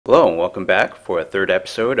Hello and welcome back for a third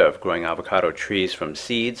episode of Growing Avocado Trees from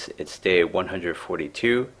Seeds. It's day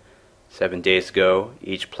 142. 7 days ago,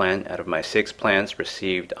 each plant out of my 6 plants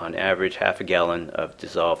received on average half a gallon of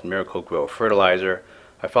dissolved Miracle-Gro fertilizer.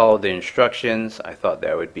 I followed the instructions. I thought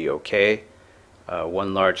that would be okay.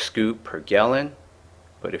 1 large scoop per gallon.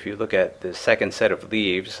 But if you look at the second set of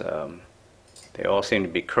leaves, they all seem to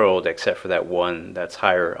be curled except for that one that's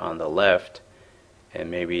higher on the left and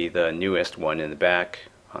maybe the newest one in the back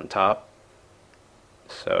on top.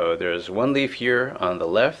 So there's one leaf here on the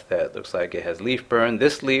left that looks like it has leaf burn.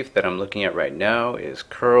 This leaf that I'm looking at right now is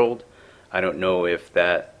curled. I don't know if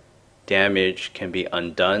that damage can be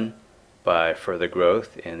undone by further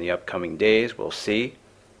growth in the upcoming days. We'll see.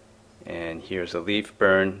 And here's a leaf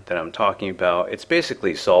burn that I'm talking about. It's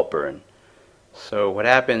basically salt burn. So what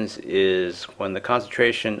happens is when the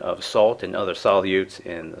concentration of salt and other solutes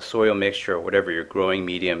in the soil mixture or whatever your growing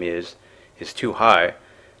medium is too high,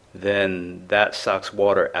 then that sucks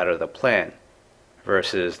water out of the plant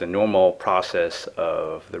versus the normal process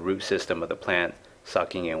of the root system of the plant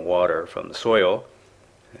sucking in water from the soil.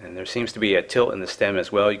 And there seems to be a tilt in the stem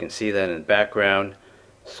as well. You can see that in the background.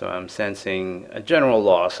 So I'm sensing a general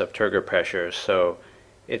loss of turgor pressure. So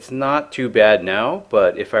it's not too bad now,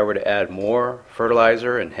 but if I were to add more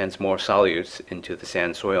fertilizer and hence more solutes into the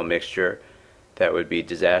sand soil mixture, that would be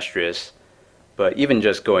disastrous. But even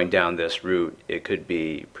just going down this route, it could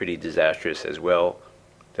be pretty disastrous as well.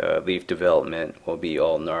 The leaf development will be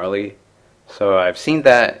all gnarly. So I've seen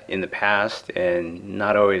that in the past and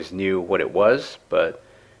not always knew what it was, but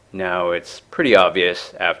now it's pretty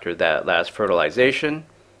obvious after that last fertilization.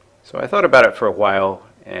 So I thought about it for a while,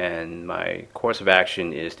 and my course of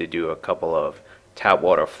action is to do a couple of tap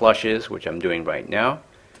water flushes, which I'm doing right now.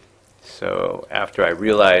 So after I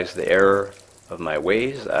realized the error of my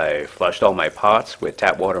ways, I flushed all my pots with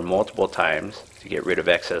tap water multiple times to get rid of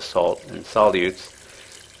excess salt and solutes.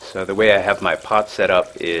 So the way I have my pot set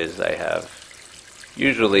up is I have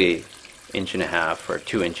usually 1.5 or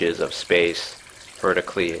 2 inches of space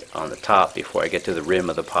vertically on the top before I get to the rim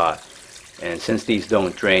of the pot. And since these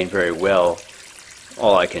don't drain very well,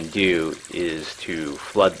 all I can do is to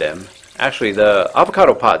flood them. Actually, the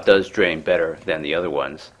avocado pot does drain better than the other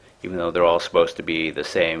ones, even though they're all supposed to be the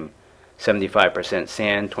same 75%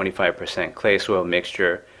 sand, 25% clay soil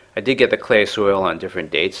mixture. I did get the clay soil on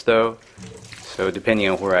different dates though, so depending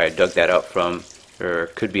on where I dug that up from, there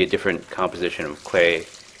could be a different composition of clay,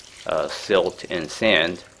 silt, and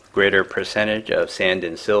sand. Greater percentage of sand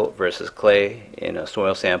and silt versus clay in a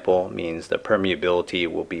soil sample means the permeability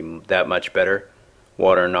will be that much better.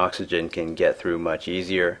 Water and oxygen can get through much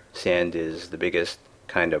easier. Sand is the biggest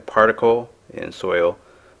kind of particle in soil.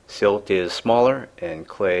 Silt is smaller and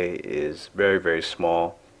clay is very, very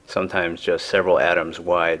small, sometimes just several atoms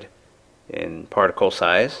wide in particle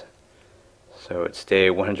size. So it's day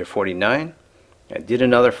 149. I did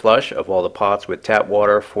another flush of all the pots with tap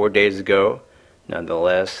water 4 days ago.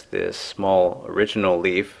 Nonetheless, this small original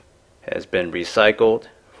leaf has been recycled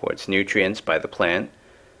for its nutrients by the plant.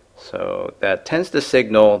 So that tends to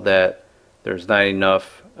signal that there's not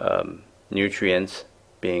enough nutrients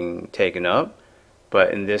being taken up.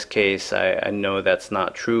 But in this case, I know that's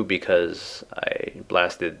not true because I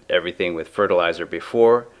blasted everything with fertilizer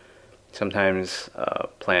before. Sometimes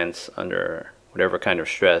plants under whatever kind of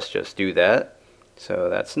stress just do that. So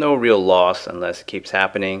that's no real loss unless it keeps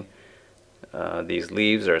happening. These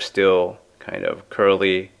leaves are still kind of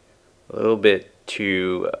curly, a little bit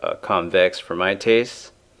too convex for my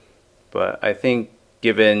taste. But I think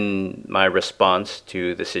given my response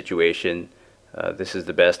to the situation, this is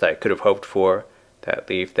the best I could have hoped for. That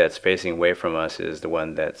leaf that's facing away from us is the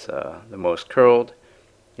one that's the most curled.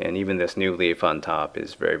 And even this new leaf on top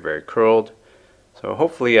is very, very curled. So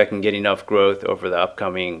hopefully I can get enough growth over the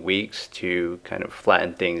upcoming weeks to kind of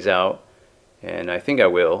flatten things out. And I think I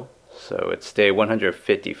will. So it's day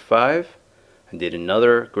 155. I did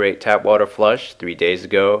another great tap water flush 3 days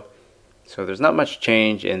ago. So there's not much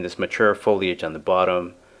change in this mature foliage on the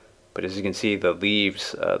bottom. But as you can see, the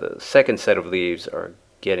leaves, the second set of leaves are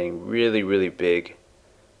getting really, really big.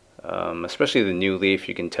 Especially the new leaf,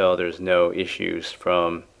 you can tell there's no issues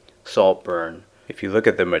from salt burn. If you look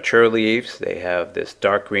at the mature leaves, they have this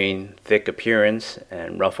dark green, thick appearance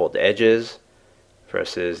and ruffled edges,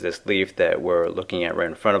 versus this leaf that we're looking at right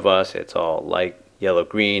in front of us. It's all light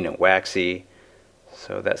yellow-green and waxy.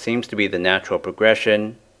 So that seems to be the natural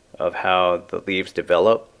progression of how the leaves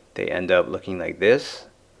develop. They end up looking like this,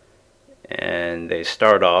 and they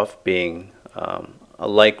start off being a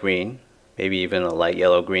light green, maybe even a light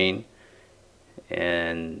yellow-green,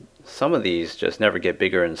 and some of these just never get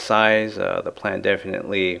bigger in size. The plant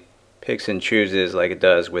definitely picks and chooses like it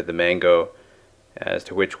does with the mango as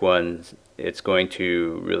to which ones it's going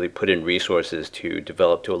to really put in resources to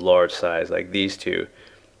develop to a large size. Like these two,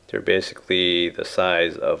 they're basically the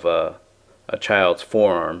size of a child's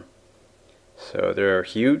forearm. So they're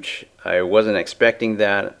huge. I wasn't expecting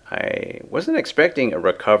that. I wasn't expecting a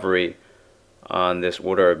recovery on this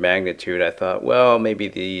order of magnitude. I thought, well, maybe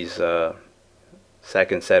these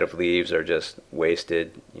second set of leaves are just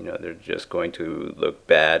wasted. You know, they're just going to look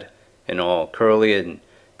bad and all curly and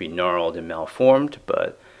be gnarled and malformed.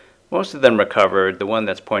 But most of them recovered. The one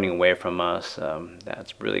that's pointing away from us,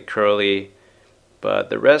 that's really curly.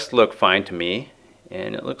 But the rest look fine to me.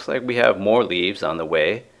 And it looks like we have more leaves on the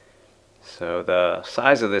way. So the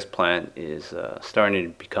size of this plant is starting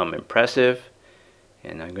to become impressive.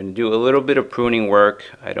 And I'm going to do a little bit of pruning work.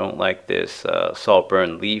 I don't like this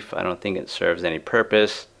saltburn leaf. I don't think it serves any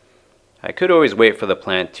purpose. I could always wait for the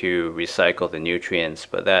plant to recycle the nutrients,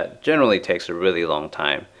 but that generally takes a really long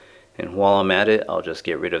time. And while I'm at it, I'll just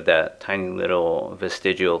get rid of that tiny little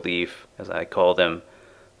vestigial leaf, as I call them,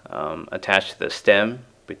 attached to the stem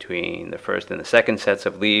between the first and the second sets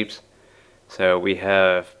of leaves. So we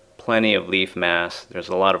have plenty of leaf mass. There's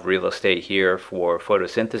a lot of real estate here for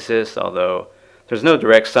photosynthesis, although there's no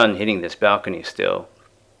direct sun hitting this balcony still.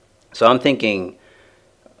 So I'm thinking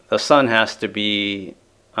the sun has to be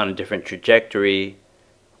on a different trajectory,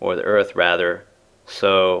 or the earth rather.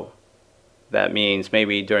 So that means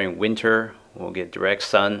maybe during winter we'll get direct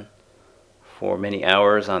sun for many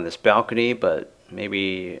hours on this balcony, but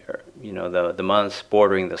maybe, you know, the months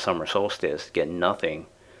bordering the summer solstice get nothing.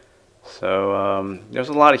 So there's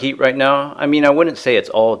a lot of heat right now. I mean, I wouldn't say it's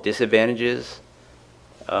all disadvantages.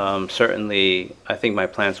 Certainly, I think my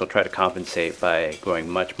plants will try to compensate by growing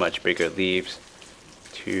much bigger leaves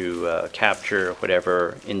to capture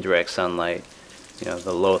whatever indirect sunlight, you know,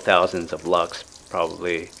 the low thousands of lux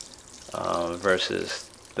probably, versus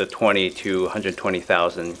the 20 to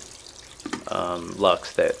 120,000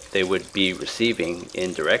 lux that they would be receiving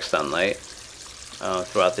in direct sunlight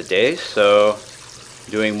throughout the day. So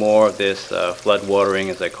doing more of this flood watering,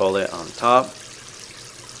 as I call it, on top.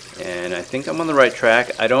 And I think I'm on the right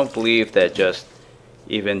track. I don't believe that just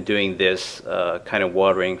even doing this kind of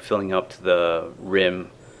watering, filling up to the rim,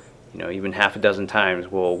 you know, even half a dozen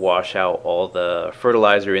times will wash out all the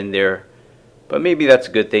fertilizer in there. But maybe that's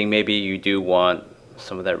a good thing. Maybe you do want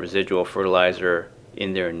some of that residual fertilizer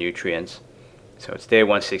in their nutrients. So it's day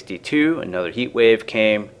 162, another heat wave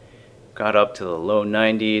came, got up to the low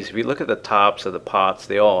 90s. If you look at the tops of the pots,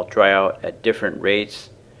 they all dry out at different rates.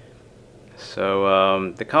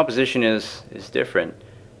 So the composition is different.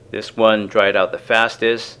 This one dried out the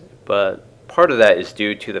fastest, but part of that is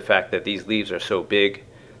due to the fact that these leaves are so big.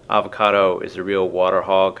 Avocado is a real water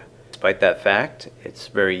hog. Despite that fact, it's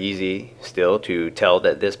very easy still to tell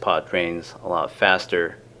that this pot drains a lot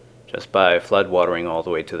faster just by flood watering all the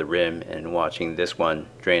way to the rim and watching this one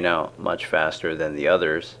drain out much faster than the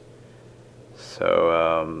others.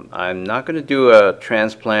 So I'm not going to do a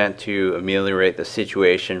transplant to ameliorate the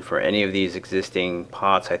situation for any of these existing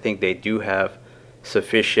pots. I think they do have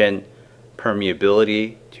sufficient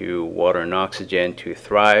permeability to water and oxygen to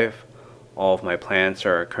thrive. All of my plants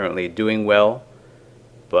are currently doing well,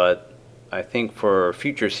 but I think for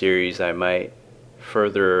future series I might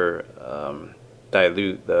further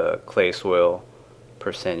dilute the clay soil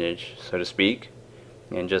percentage, so to speak,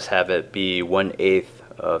 and just have it be 1/8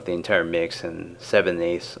 of the entire mix and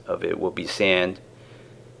 7/8 of it will be sand.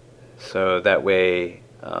 So that way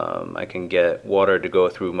I can get water to go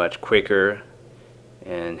through much quicker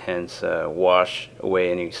and hence wash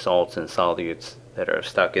away any salts and solutes that are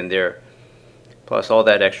stuck in there. Plus all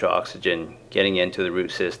that extra oxygen getting into the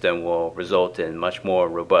root system will result in much more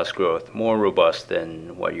robust growth, more robust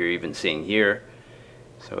than what you're even seeing here.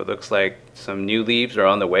 So it looks like some new leaves are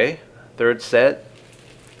on the way, third set.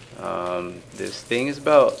 This thing is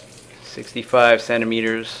about 65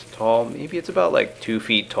 centimeters tall, maybe it's about like 2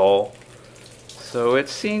 feet tall. So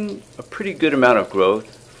it's seen a pretty good amount of growth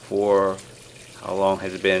for how long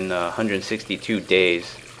has it been? 162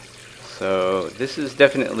 days. So this is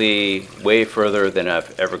definitely way further than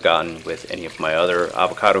I've ever gotten with any of my other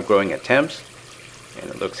avocado growing attempts.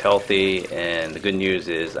 And it looks healthy, and the good news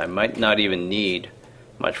is I might not even need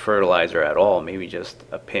much fertilizer at all, maybe just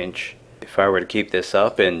a pinch. If I were to keep this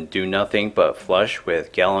up and do nothing but flush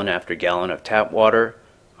with gallon after gallon of tap water,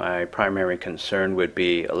 my primary concern would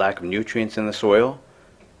be a lack of nutrients in the soil.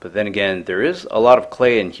 But then again, there is a lot of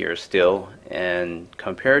clay in here still, and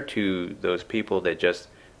compared to those people that just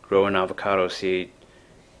grow an avocado seed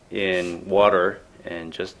in water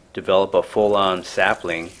and just develop a full-on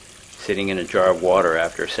sapling sitting in a jar of water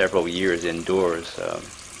after several years indoors,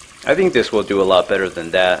 I think this will do a lot better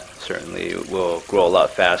than that. Certainly it will grow a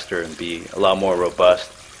lot faster and be a lot more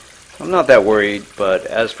robust. I'm not that worried, but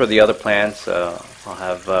as for the other plants, I'll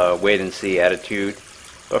have a wait and see attitude.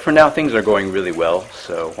 But for now, things are going really well,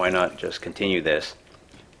 so why not just continue this?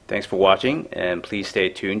 Thanks for watching, and please stay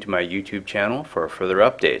tuned to my YouTube channel for further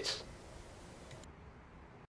updates.